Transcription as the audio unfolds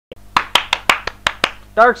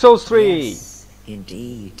Dark Souls 3! Yes,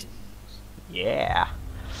 indeed. Yeah.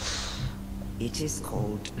 It is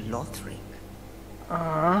called Lothric,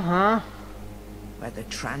 Uh-huh. where the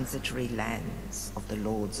transitory lands of the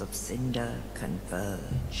Lords of Cinder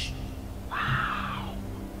converge.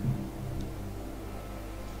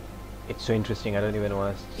 It's so interesting, I don't even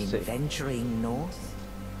want to In say. venturing north,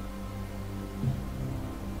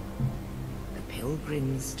 the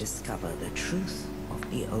pilgrims discover the truth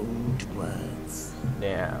of the old words.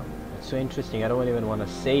 Damn. It's so interesting, I don't even want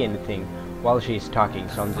to say anything while she's talking,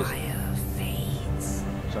 so I'm just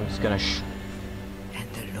gonna And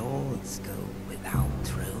the lords go without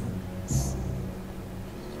thrones.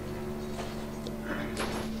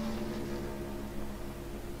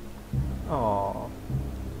 Oh.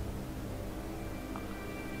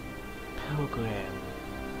 Pilgrim.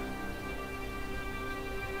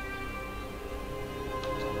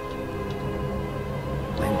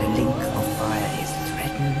 When the link of fire is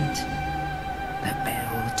threatened, the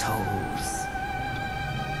bell tolls,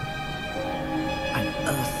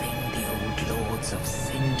 unearthing the old lords of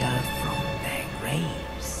Cinder from their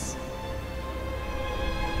graves.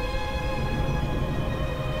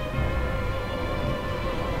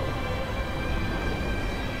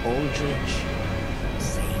 Aldrich,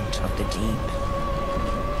 saint of the deep.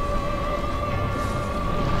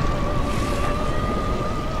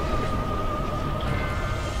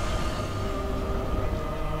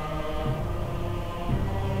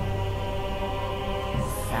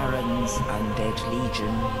 Farron's undead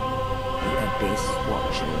legion, the Abyss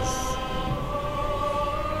Watchers.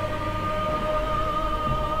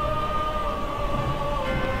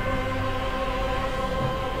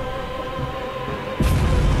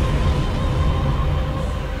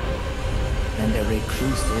 And the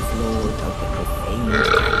reclusive lord of the profaned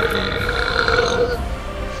cavern.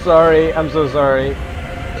 Sorry, I'm so sorry.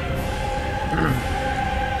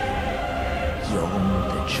 Yon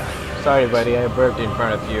the giant. Sorry, buddy, I burped in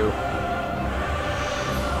front of you.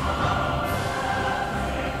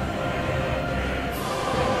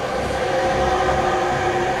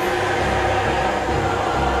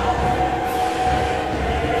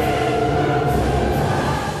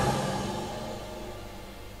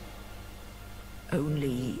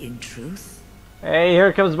 Only in truth, Hey,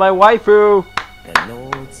 here comes my waifu! the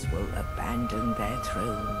lords will abandon their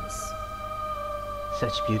thrones.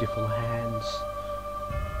 Such beautiful hands.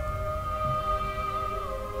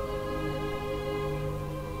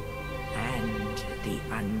 And the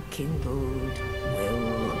unkindled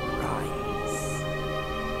will rise.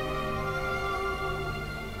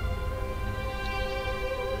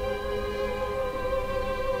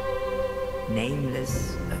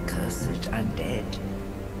 Nameless, accursed undead,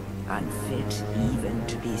 unfit even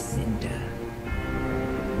to be cinder.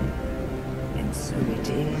 And so it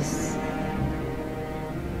is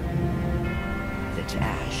that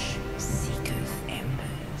ash seeketh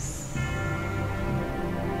embers.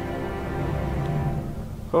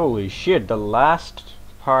 Holy shit, the last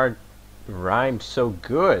part rhymed so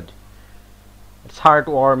good. It's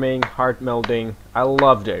heartwarming, heart-melting. I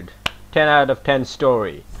loved it. 10 out of 10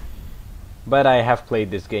 story. But I have played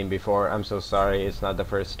this game before. I'm so sorry, it's not the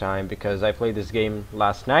first time because I played this game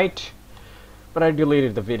last night. But I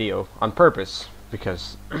deleted the video on purpose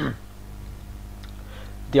because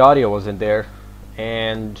the audio wasn't there.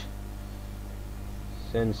 And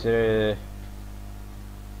since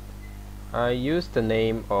I used the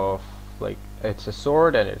name of, like, it's a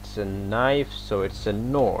sword and it's a knife, so it's a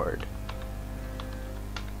Nord.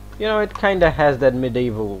 You know, it kinda has that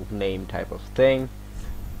medieval name type of thing.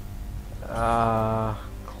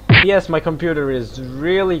 Yes, my computer is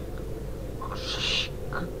really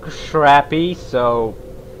crappy, so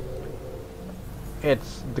the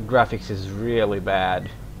graphics is really bad.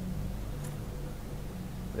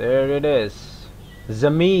 There it is.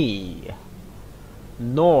 Zami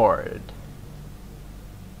Nord.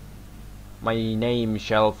 My name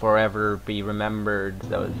shall forever be remembered.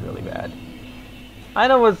 That was really bad. I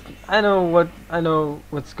know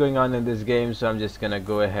what's going on in this game, so I'm just gonna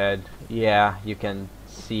go ahead. Yeah, you can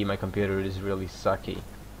see my computer is really sucky.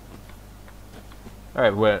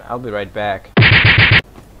 Alright, well, I'll be right back.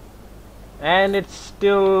 And it's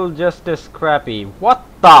still just as crappy. What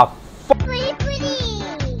the f?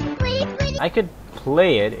 I could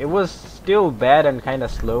play it. It was still bad and kinda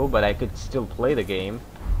slow, but I could still play the game.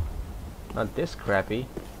 Not this crappy.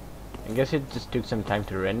 I guess it just took some time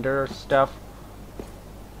to render stuff.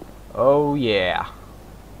 Oh yeah.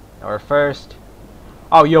 Our first.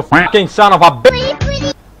 Oh, you fucking son of a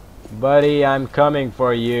bitch! Buddy, I'm coming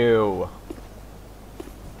for you.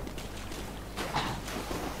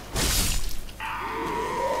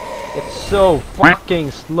 It's so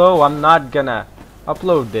fucking slow. I'm not gonna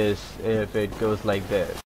upload this if it goes like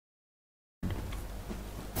this.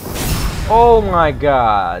 Oh my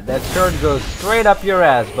god, that shirt goes straight up your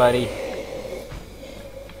ass, buddy.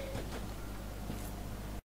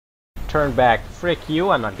 Turn back. Frick you,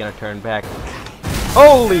 I'm not gonna turn back.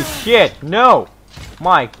 Holy shit, no!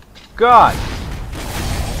 My god!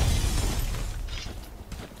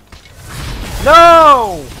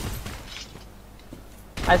 No!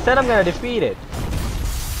 I said I'm gonna defeat it.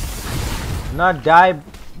 Not die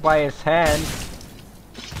by his hand.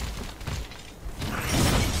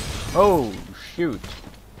 Oh, shoot.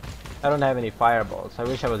 I don't have any fireballs. I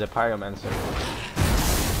wish I was a pyromancer.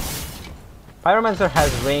 Pyromancer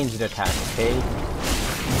has ranged attack, okay?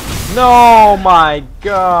 No, my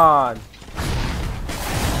god!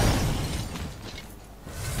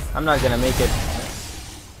 I'm not gonna make it.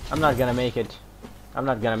 I'm not gonna make it. I'm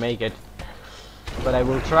not gonna make it. But I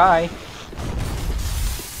will try.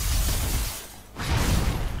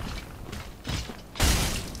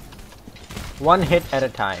 One hit at a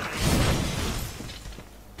time.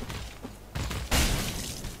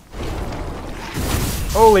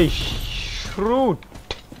 Holy shoot!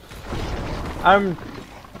 I'm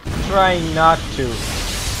trying not to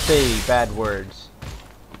say bad words.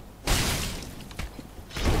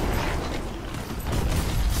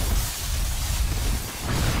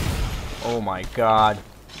 Oh my god.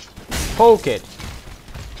 Poke it!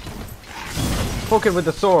 Poke it with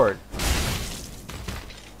the sword.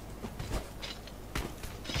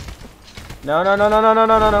 No, no, no, no, no, no,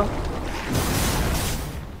 no, no, no.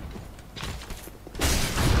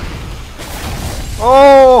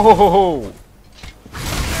 Oh!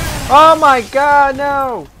 Oh my god,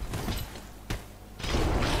 no!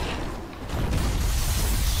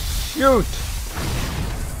 Shoot!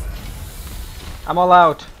 I'm all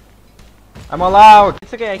out. I'm all out!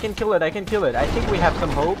 It's okay, I can kill it, I can kill it. I think we have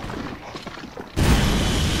some hope.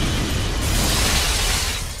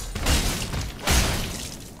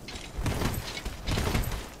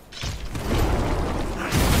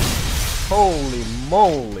 Holy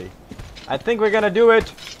moly! I think we're gonna do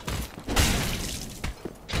it!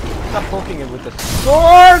 Stop poking it with the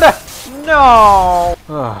sword! No!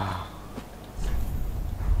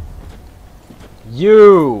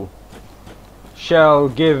 You shall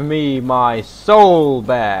give me my soul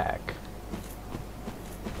back!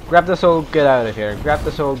 Grab the soul, get out of here. Grab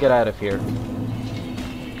the soul, get out of here.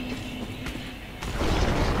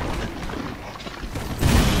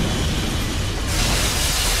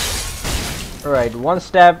 Alright, one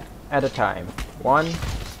stab at a time. One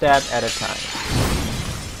stab at a time.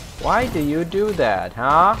 Why do you do that,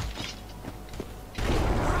 huh?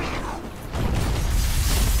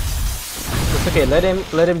 It's okay, let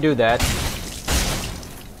him do that.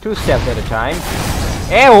 Two steps at a time.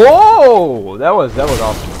 Hey, whoa! That was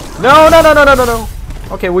awesome. No, no, no, no, no, no, no.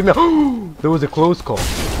 Okay, we there was a close call.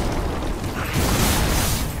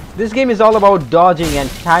 This game is all about dodging and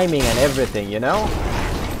timing and everything, you know?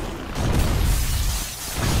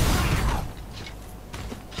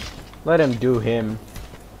 Let him do him.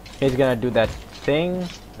 He's gonna do that thing.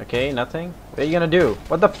 Okay, nothing. What are you gonna do?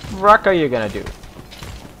 What the fuck are you gonna do?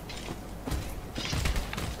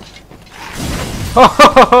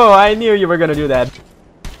 Oh, I knew you were gonna do that.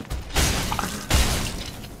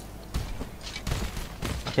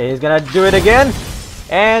 Okay, he's gonna do it again.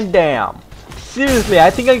 And damn. Seriously, I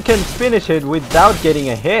think I can finish it without getting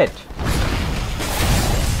a hit.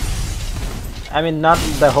 I mean, not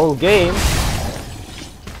the whole game.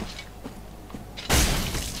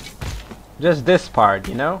 Just this part,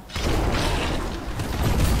 you know?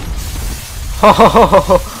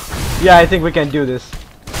 Yeah, I think we can do this.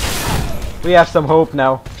 We have some hope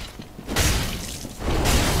now.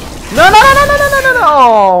 No, no, no, no, no, no, no, no, no!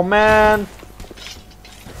 Oh, man.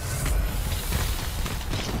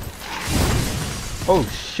 Oh,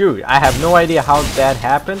 shoot. I have no idea how that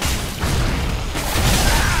happened.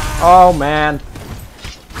 Oh, man.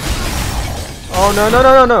 Oh, no, no,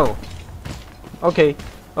 no, no, no. Okay.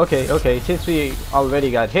 Okay, okay, since we already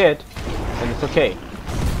got hit, then it's okay.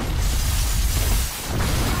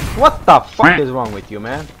 What the fuck is wrong with you,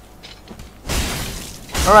 man?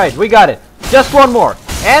 Alright, we got it. Just one more.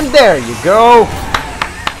 And there you go.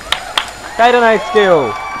 Titanite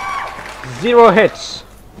skill. 0 hits.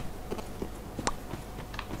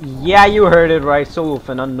 Yeah, you heard it right. Soul of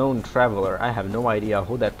an unknown traveler. I have no idea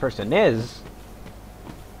who that person is.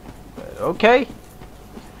 But okay.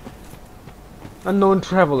 Unknown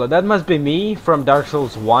traveler. That must be me from Dark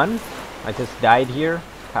Souls 1. I just died here.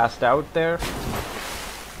 Passed out there.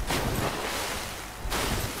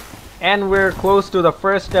 And we're close to the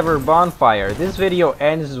first ever bonfire. This video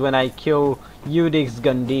ends when I kill Eudix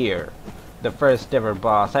Gundyr, the first ever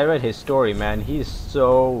boss. I read his story, man. He's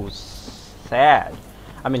so sad.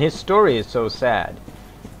 I mean, his story is so sad.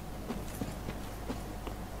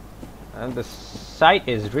 And the sight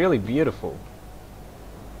is really beautiful.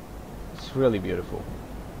 It's really beautiful.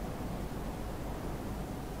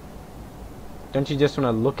 Don't you just want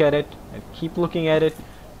to look at it and keep looking at it?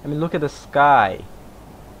 I mean, look at the sky.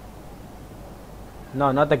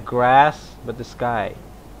 No, not the grass, but the sky.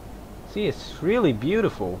 See, it's really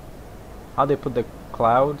beautiful. How they put the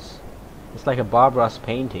clouds. It's like a Bob Ross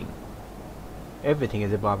painting. Everything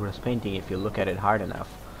is a Bob Ross painting if you look at it hard enough.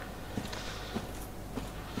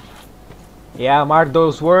 Yeah, mark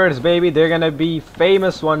those words, baby. They're gonna be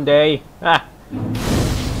famous one day. Ah.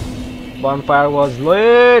 Bonfire was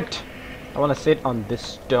lit. I wanna sit on this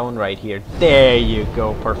stone right here. There you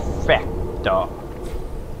go. Perfecto.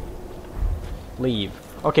 Leave.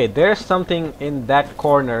 Okay, there's something in that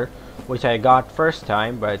corner which I got first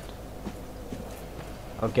time, but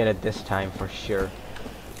I'll get it this time for sure.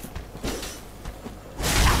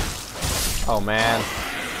 Oh man.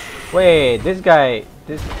 Wait, this guy,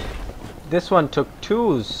 this one took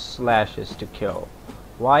 2 slashes to kill.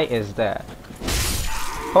 Why is that?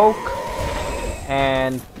 Poke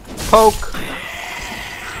and poke,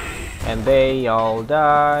 and they all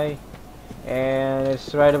die. And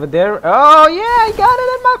it's right over there. Oh yeah, I got it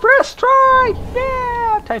in my first try.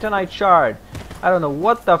 Yeah, Titanite shard. I don't know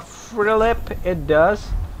what the flip it does.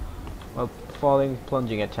 A falling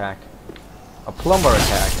plunging attack. A plumber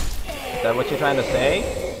attack. Is that what you're trying to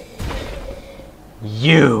say?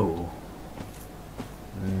 You.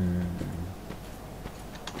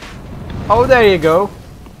 Oh, there you go.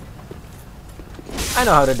 I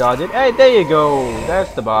know how to dodge it. Hey, there you go.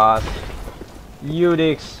 That's the boss.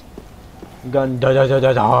 Eudix Gun da da da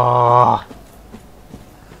da da.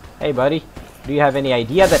 Hey buddy, do you have any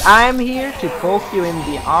idea that I'm here to poke you in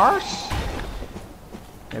the arse?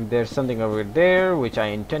 And there's something over there which I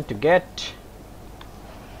intend to get.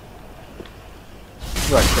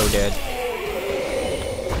 You are so dead.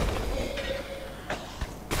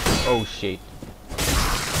 Oh shit.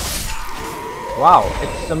 Wow,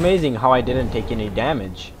 it's amazing how I didn't take any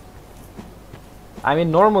damage. I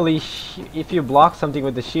mean, normally, if you block something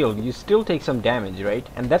with the shield, you still take some damage, right?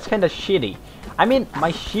 And that's kind of shitty. I mean,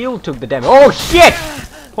 my shield took the damage. Oh, shit!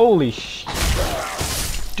 Holy sh...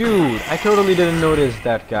 Dude, I totally didn't notice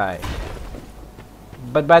that guy.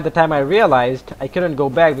 But by the time I realized, I couldn't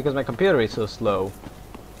go back because my computer is so slow.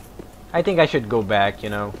 I think I should go back, you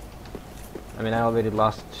know. I mean, I already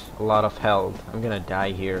lost a lot of health. I'm gonna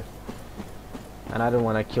die here. And I don't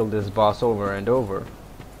want to kill this boss over and over.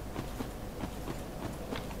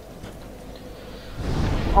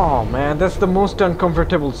 Oh man, that's the most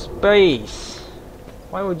uncomfortable space.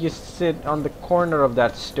 Why would you sit on the corner of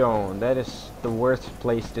that stone? That is the worst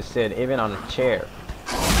place to sit, even on a chair.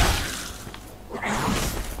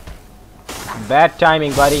 Bad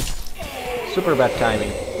timing, buddy. Super bad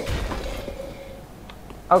timing.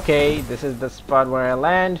 Okay, this is the spot where I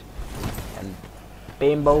land. And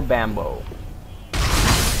bambo bambo.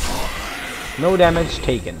 No damage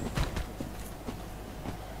taken.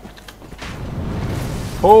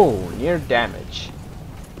 Oh, near damage.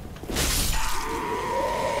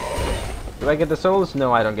 Do I get the souls?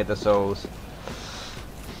 No, I don't get the souls.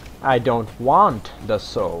 I don't want the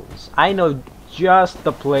souls. I know just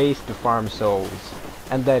the place to farm souls.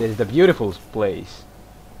 And that is the beautiful place.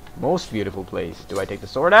 Most beautiful place. Do I take the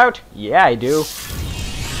sword out? Yeah, I do.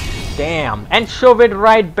 Damn. And shove it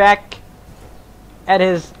right back at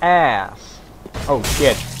his ass. Oh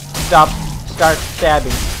shit. Stop. Start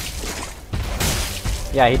stabbing.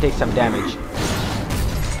 Yeah, he takes some damage.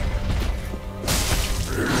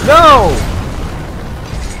 No!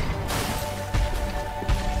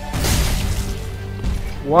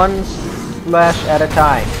 One slash at a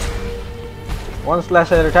time. One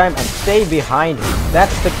slash at a time and stay behind him.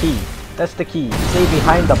 That's the key. That's the key. Stay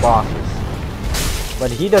behind the bosses.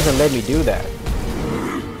 But he doesn't let me do that.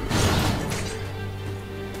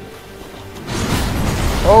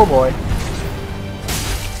 Oh boy.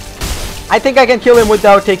 I think I can kill him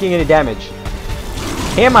without taking any damage.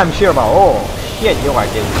 Him I'm sure about. Oh shit, you are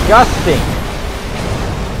disgusting.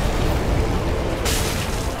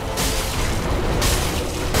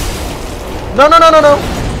 No, no, no, no, no.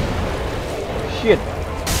 Shit.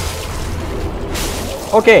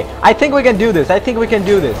 Okay, I think we can do this. I think we can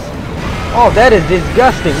do this. Oh, that is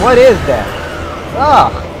disgusting. What is that?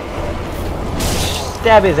 Ugh.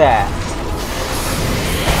 Stab his ass.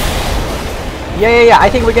 Yeah, I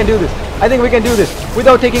think we can do this. I think we can do this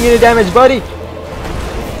without taking any damage, buddy.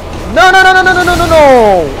 No, no, no, no, no, no, no, no,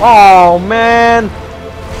 no! Oh, man!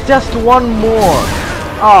 Just one more!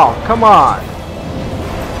 Oh, come on!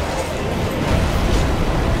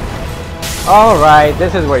 Alright,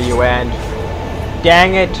 this is where you end.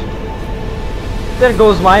 Dang it! There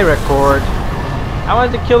goes my record. I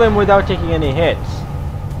wanted to kill him without taking any hits.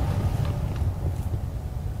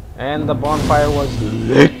 And the bonfire was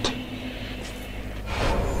lit.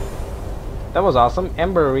 That was awesome.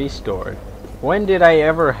 Ember restored. When did I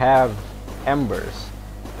ever have embers?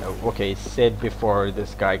 Okay, Sid before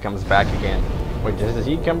this guy comes back again. Wait, does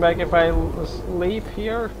he come back if I leave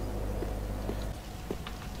here?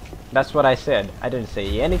 That's what I said. I didn't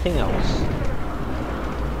say anything else.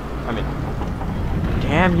 I mean,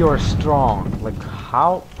 damn, you're strong. Like,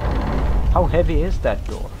 how heavy is that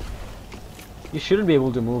door? You shouldn't be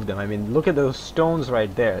able to move them. I mean, look at those stones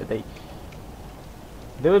right there.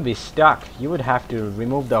 They would be stuck. You would have to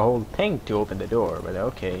remove the whole thing to open the door. But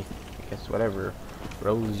okay, I guess whatever.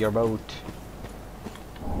 Rolls your boat.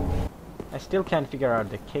 I still can't figure out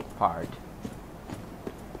the kick part.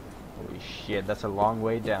 Holy shit, that's a long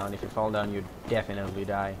way down. If you fall down, you'd definitely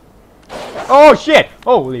die. Oh shit!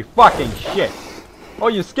 Holy fucking shit! Oh,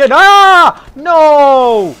 you scared? Ah!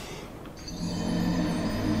 No!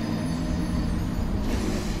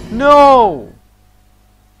 No!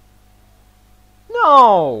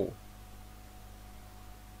 No!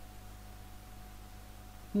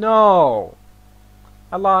 No!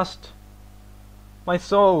 I lost my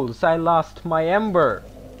souls. I lost my ember.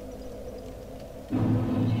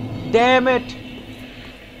 Damn it!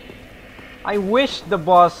 I wish the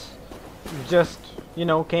boss just, you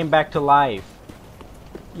know, came back to life.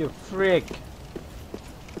 You freak.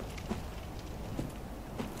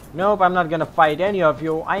 Nope, I'm not gonna fight any of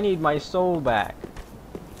you. I need my soul back.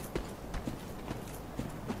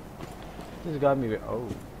 This got me. Oh.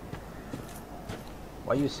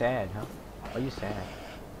 Why you sad, huh? Why you sad?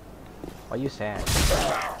 Why you sad?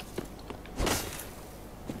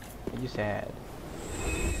 Why you sad?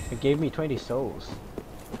 It gave me 20 souls.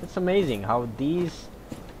 It's amazing how these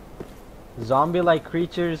zombie-like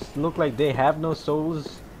creatures look like they have no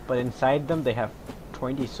souls, but inside them they have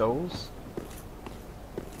 20 souls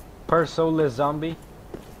per soulless zombie.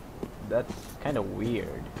 That's kind of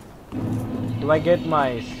weird. Do I get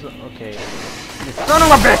my okay? You son of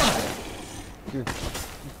a bitch!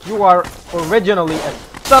 You are originally a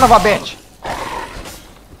son of a bitch!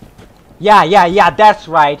 Yeah, that's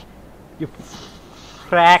right. You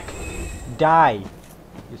frack, die.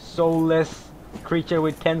 You soulless creature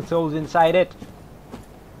with 10 souls inside it.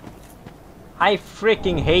 I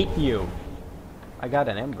freaking hate you. I got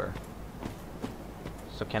an ember.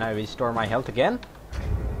 So can I restore my health again?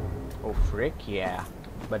 Oh frick, yeah.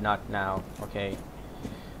 But not now. Okay.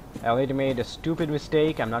 I already made a stupid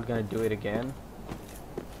mistake. I'm not gonna do it again.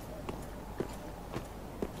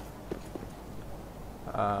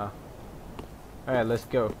 Alright, let's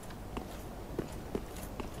go.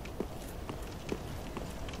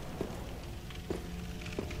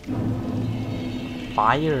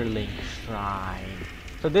 Firelink Shrine.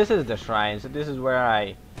 So this is the shrine. So this is where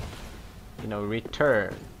I, you know,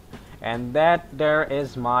 return. And that there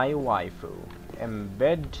is my waifu.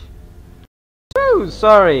 Embed. Oh,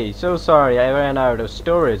 sorry. So sorry. I ran out of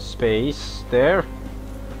storage space there.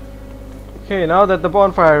 Okay, now that the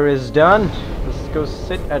bonfire is done, let's go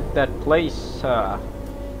sit at that place.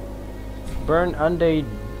 Burn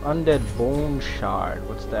undead bone shard.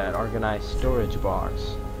 What's that? Organized storage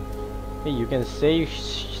box. Hey, you can save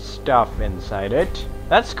stuff inside it.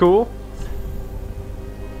 That's cool.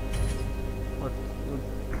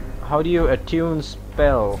 How do you attune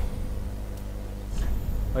spell?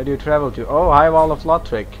 Where do you travel to? Oh, High Wall of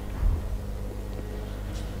Lothric.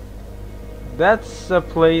 That's a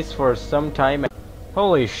place for some time.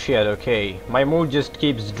 Holy shit, okay. My mood just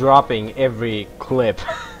keeps dropping every clip.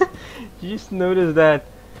 You just notice that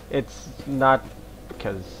it's not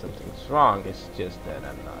because something's wrong, it's just that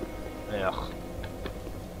I'm not. Ugh.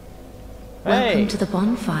 Welcome Hey! to the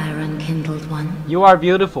bonfire, unkindled one. You are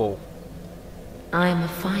beautiful. I am a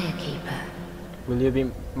firekeeper. Will you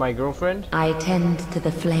be my girlfriend? I tend to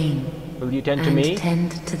the flame. Will you tend to and me?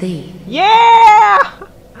 tend to thee. Yeah!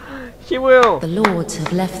 She will! The lords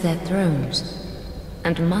have left their thrones,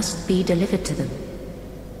 and must be delivered to them.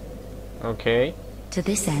 Okay. To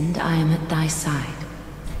this end, I am at thy side.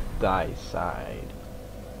 Thy side.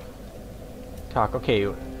 Talk, okay.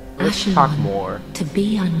 Let's Ashen talk one, more. To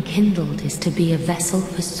be unkindled is to be a vessel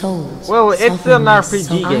for souls. Well, it's an Sovereignless, RPG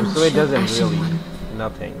so I game, will so it show doesn't Ashen really... One.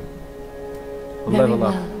 Nothing. Very Level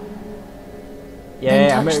up. well. Yeah,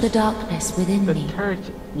 Then I'm touch the darkness within the me. turret.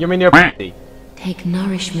 You mean your pussy? Take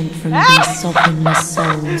nourishment from these sovereignless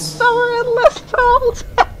souls. Sovereignless souls!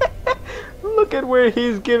 Look at where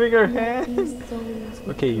he's giving her hand.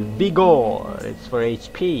 Okay, Vigor. It's for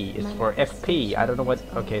HP. It's for FP. I don't know what.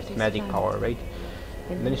 Okay, it's magic power, right?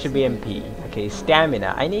 And then it should be MP. Okay,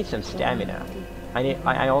 stamina. I need some stamina.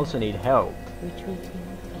 I also need health.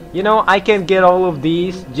 You know, I can get all of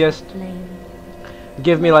these. Just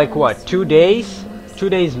give me like what? 2 days? 2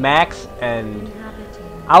 days max, and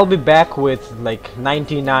I'll be back with like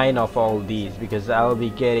 99 of all these because I'll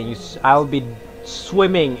be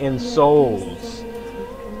swimming in souls.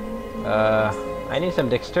 I need some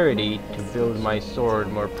dexterity to build my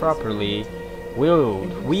sword more properly.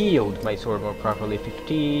 Wield my sword more properly.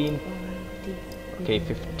 15. Okay,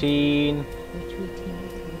 15.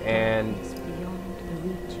 And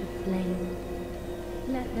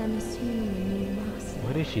Let them assume a new master.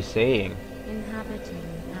 what is she saying? Inhabiting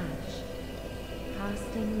ash,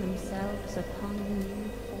 casting themselves upon new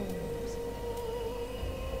forms.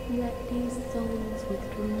 Let these souls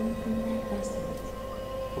withdrawn from their vessels,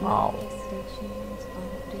 Wow. manifestations of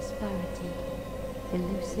disparity,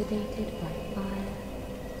 elucidated by fire,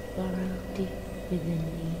 burrow deep within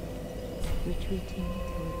me, retreating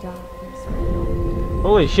to darkness beyond.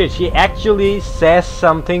 Holy shit, she actually says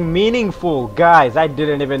something meaningful. Guys, I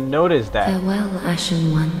didn't even notice that. Farewell,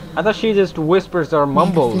 Ashen One. I thought she just whispers or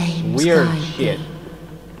mumbles flames weird guide shit. thee.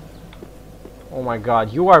 Oh my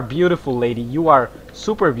god, you are beautiful, lady. You are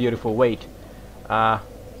super beautiful. Wait.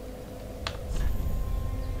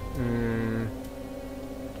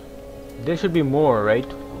 There should be more,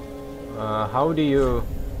 right? How do you...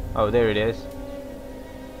 Oh, there it is.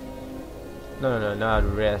 No, not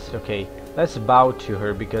rest. Okay, let's bow to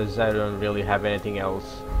her because I don't really have anything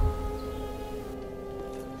else.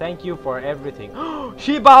 Thank you for everything.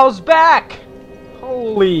 She bows back!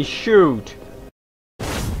 Holy shoot!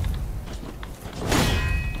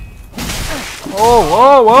 Oh,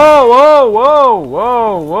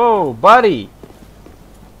 whoa, buddy!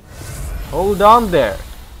 Hold on there.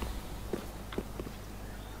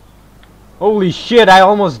 Holy shit, I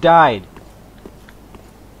almost died.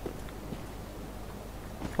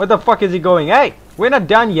 Where the fuck is he going? Hey, we're not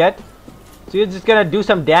done yet. So you're just gonna do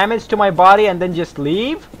some damage to my body and then just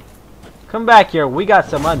leave? Come back here, we got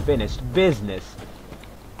some unfinished business.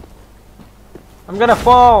 I'm gonna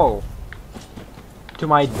fall to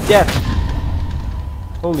my death.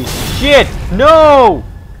 Holy shit! No!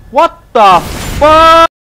 What the fuck?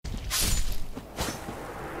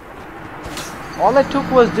 All it took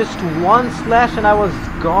was just one slash and I was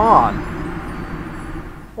gone.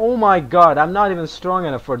 Oh my god, I'm not even strong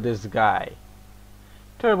enough for this guy.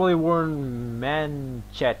 Terribly worn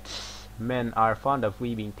manchets. Men are fond of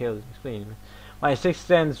weaving tales. Explain. My sixth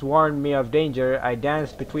sense warned me of danger. I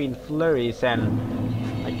danced between flurries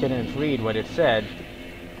and I couldn't read what it said.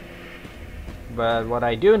 But what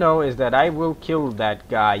I do know is that I will kill that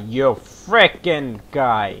guy. You frickin'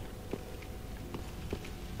 guy.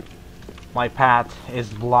 My path is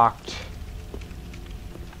blocked.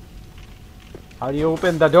 How do you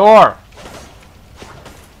open the door?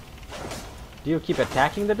 Do you keep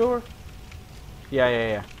attacking the door?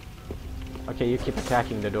 Yeah. Okay, you keep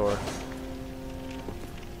attacking the door.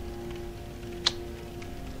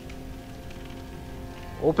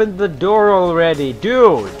 Open the door already,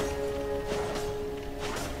 dude!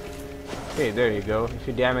 Okay, there you go, if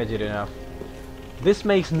you damage it enough. This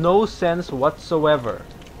makes no sense whatsoever.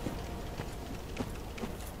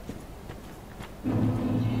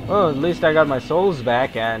 Oh, at least I got my souls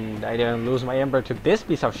back and I didn't lose my ember to this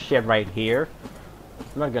piece of shit right here.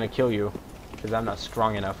 I'm not gonna kill you, because I'm not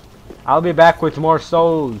strong enough. I'll be back with more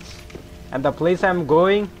souls. And the place I'm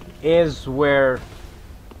going is where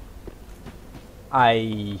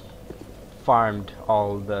I farmed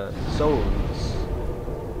all the souls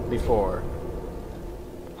before.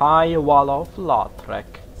 High Wall of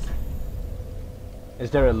Lothric.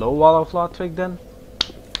 Is there a low Wall of Lothric then?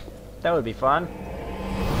 That would be fun.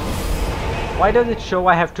 Why does it show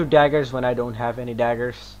I have 2 daggers when I don't have any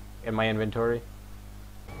daggers in my inventory?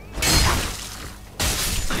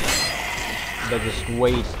 That just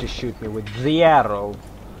waits to shoot me with the arrow.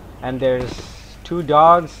 And there's 2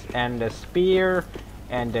 dogs and a spear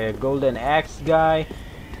and a golden axe guy.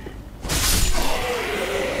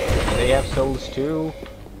 They have souls too.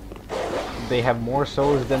 They have more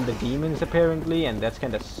souls than the demons apparently, and that's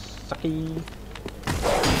kinda sucky.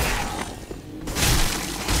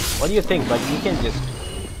 What do you think, buddy? You can just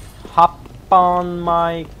hop on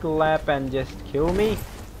my lap and just kill me?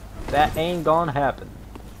 That ain't gonna happen.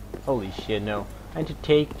 Holy shit, no. I need to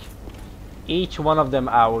take each one of them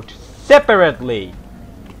out separately.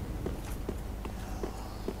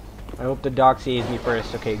 I hope the dog sees me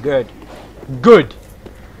first. Okay, good. Good!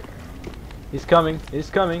 He's coming, he's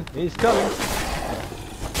coming, he's coming.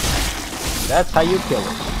 That's how you kill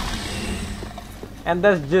it. And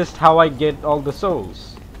that's just how I get all the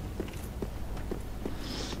souls.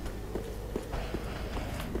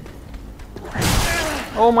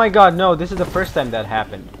 Oh my god, no, this is the first time that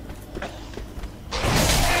happened.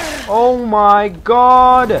 Oh my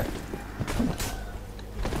god!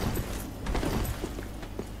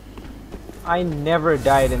 I never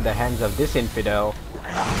died in the hands of this infidel.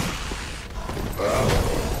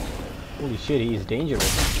 Holy shit, he is dangerous.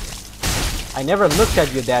 I never looked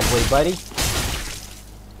at you that way, buddy.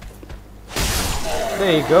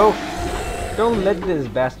 There you go. Don't let this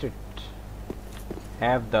bastard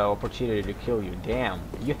have the opportunity to kill you. Damn,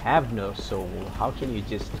 you have no soul. How can you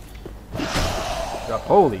just drop?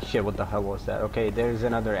 Holy shit, what the hell was that? Okay, there's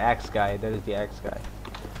another axe guy. There's the axe guy.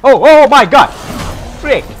 Oh my god!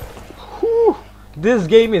 Frick! Whew. This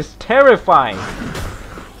game is terrifying.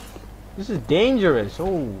 This is dangerous.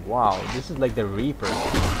 Oh wow, this is like the Reaper.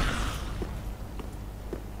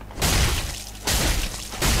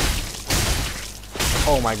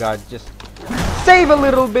 Oh my god, just save a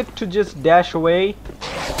little bit to just dash away.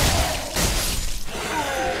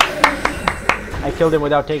 I killed him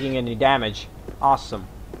without taking any damage. Awesome.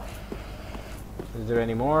 Is there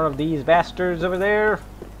any more of these bastards over there?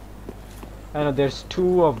 I know there's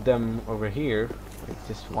two of them over here. It's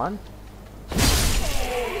just one?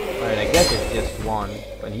 Alright, I guess it's just one.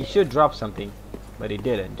 But he should drop something. But he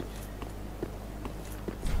didn't.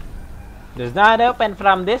 Does not open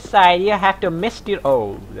from this side. You have to mist your...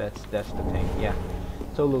 Oh, that's the thing. Yeah.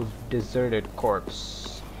 Solo's deserted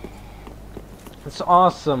corpse. It's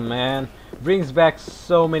awesome, man. Brings back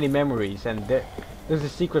so many memories. And there's a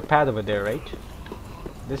secret path over there, right?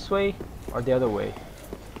 This way or the other way?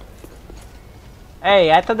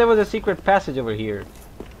 Hey, I thought there was a secret passage over here.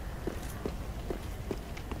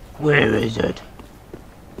 Where is it?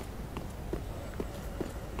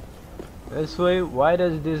 This way? Why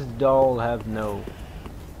does this doll have no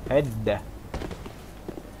head?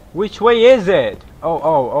 Which way is it?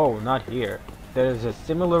 Oh, not here. There's a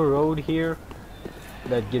similar road here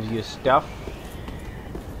that gives you stuff.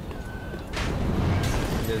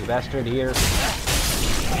 This bastard here.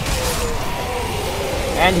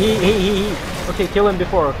 And he. Okay, kill him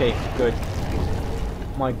before. Okay, good.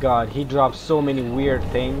 My god, he drops so many weird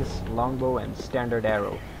things. Longbow and standard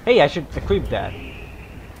arrow. Hey, I should equip that.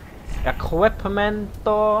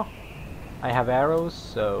 Equipmento. I have arrows,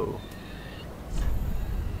 so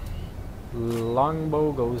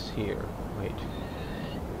longbow goes here. Wait.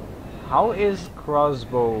 How is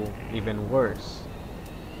crossbow even worse?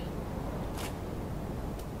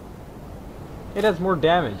 It has more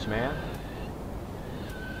damage, man.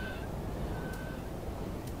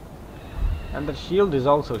 And the shield is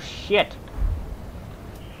also shit.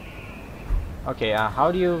 Okay,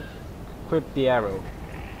 how do you equip the arrow?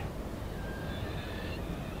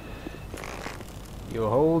 You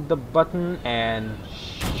hold the button and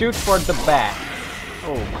shoot for the back.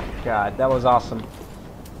 Oh my god, that was awesome.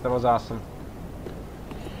 That was awesome.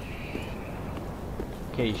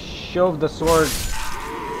 Okay, shove the sword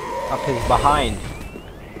up his behind.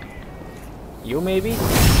 You maybe?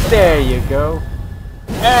 There you go.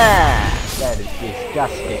 Ah! That is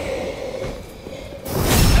disgusting.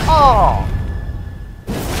 Oh!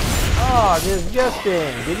 Oh,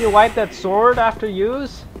 disgusting. Did you wipe that sword after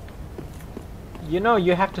use? You know,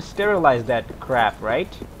 you have to sterilize that crap,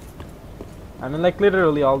 right? I mean, like,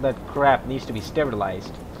 literally all that crap needs to be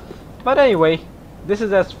sterilized. But anyway, this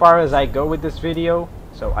is as far as I go with this video.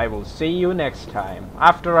 So I will see you next time.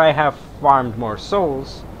 After I have farmed more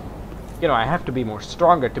souls. You know, I have to be more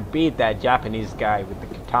stronger to beat that Japanese guy with the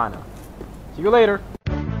katana. See you later.